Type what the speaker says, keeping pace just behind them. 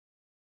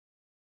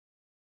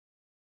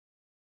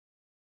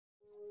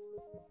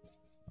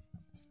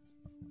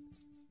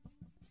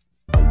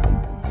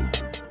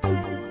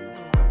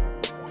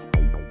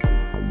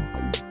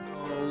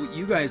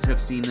You guys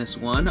have seen this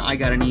one. I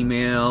got an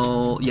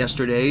email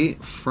yesterday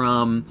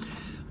from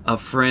a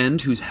friend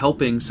who's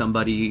helping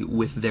somebody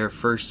with their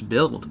first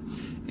build.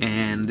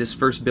 And this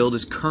first build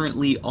is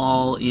currently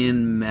all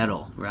in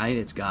metal, right?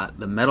 It's got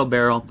the metal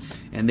barrel,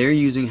 and they're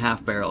using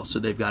half barrels, so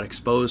they've got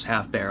exposed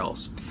half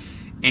barrels.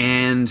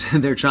 And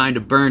they're trying to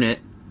burn it,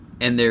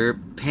 and they're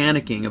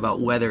panicking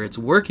about whether it's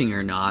working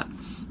or not.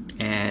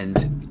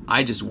 And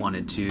I just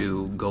wanted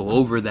to go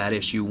over that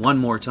issue one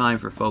more time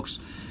for folks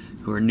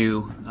who are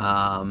new,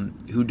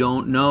 who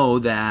don't know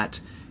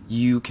that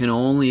you can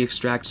only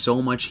extract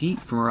so much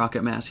heat from a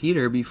rocket mass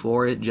heater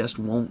before it just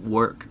won't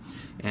work.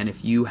 And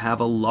if you have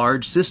a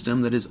large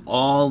system that is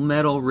all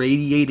metal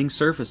radiating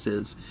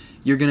surfaces,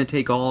 you're going to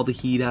take all the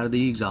heat out of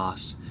the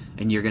exhaust,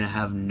 and you're going to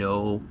have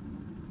no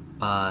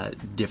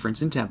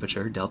difference in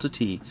temperature, delta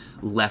T,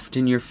 left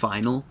in your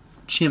final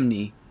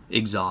chimney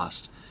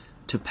exhaust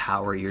to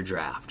power your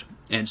draft.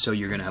 And so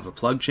you're going to have a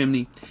plug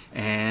chimney,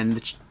 and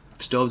the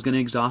stove's going to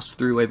exhaust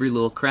through every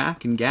little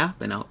crack and gap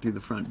and out through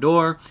the front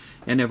door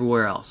and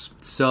everywhere else.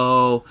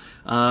 So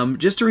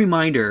just a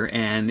reminder,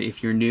 and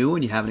if you're new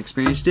and you haven't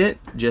experienced it,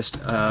 just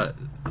a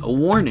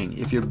warning: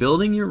 if you're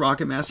building your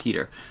rocket mass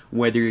heater,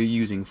 whether you're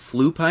using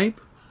flue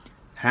pipe,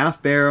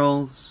 half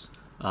barrels,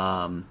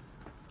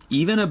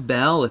 even a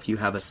bell, if you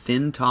have a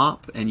thin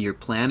top and you're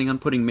planning on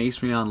putting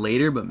masonry on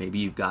later, but maybe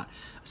you've got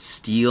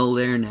steel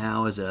there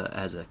now as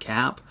a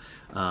cap,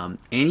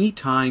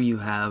 anytime you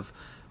have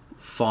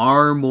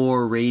far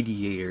more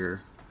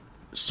radiator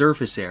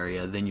surface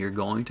area than you're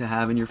going to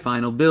have in your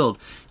final build,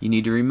 you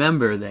need to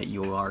remember that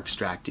you are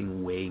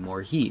extracting way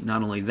more heat.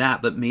 Not only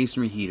that, but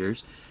masonry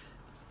heaters,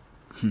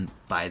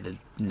 by the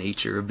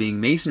nature of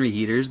being masonry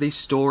heaters, they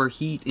store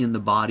heat in the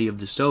body of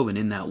the stove, and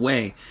in that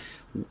way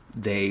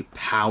they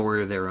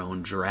power their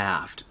own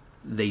draft.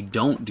 They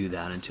don't do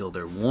that until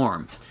they're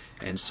warm.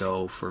 And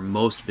so for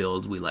most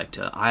builds,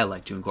 I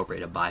like to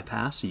incorporate a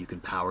bypass so you can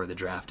power the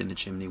draft in the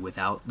chimney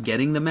without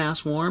getting the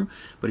mass warm.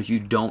 But if you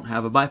don't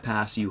have a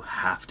bypass, you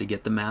have to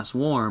get the mass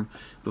warm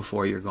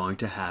before you're going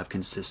to have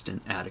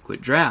consistent,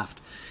 adequate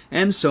draft.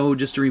 And so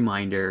just a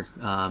reminder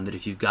that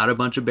if you've got a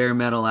bunch of bare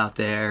metal out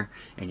there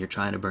and you're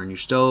trying to burn your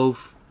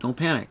stove, don't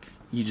panic.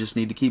 You just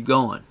need to keep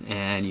going,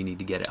 and you need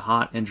to get it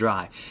hot and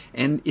dry.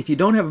 And if you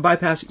don't have a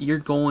bypass, you're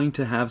going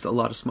to have a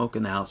lot of smoke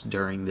in the house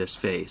during this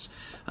phase.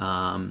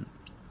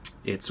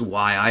 It's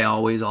why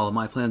all of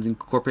my plans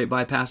incorporate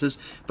bypasses,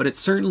 but it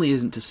certainly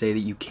isn't to say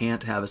that you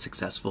can't have a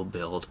successful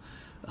build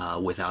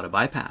without a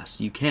bypass.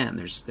 You can.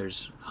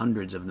 There's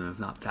hundreds of them, if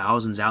not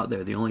thousands, out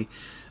there.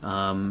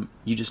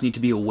 You just need to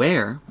be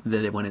aware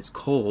that when it's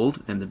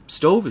cold and the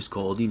stove is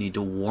cold, you need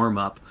to warm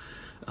up,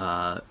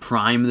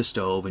 prime the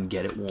stove and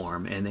get it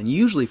warm. And then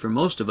usually for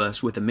most of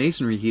us with a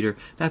masonry heater,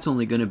 that's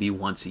only going to be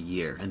once a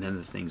year, and then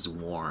the thing's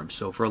warm.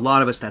 So for a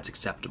lot of us, that's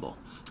acceptable.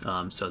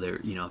 So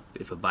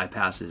if a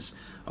bypass is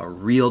a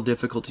real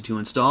difficulty to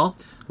install,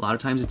 a lot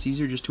of times it's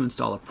easier just to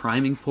install a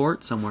priming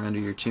port somewhere under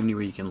your chimney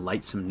where you can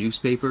light some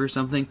newspaper or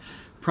something,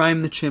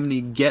 prime the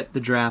chimney, get the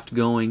draft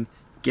going,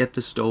 get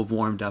the stove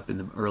warmed up in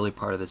the early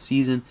part of the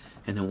season,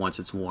 and then once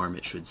it's warm,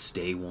 it should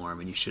stay warm,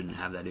 and you shouldn't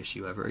have that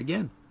issue ever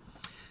again.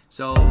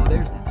 So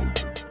there's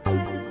that.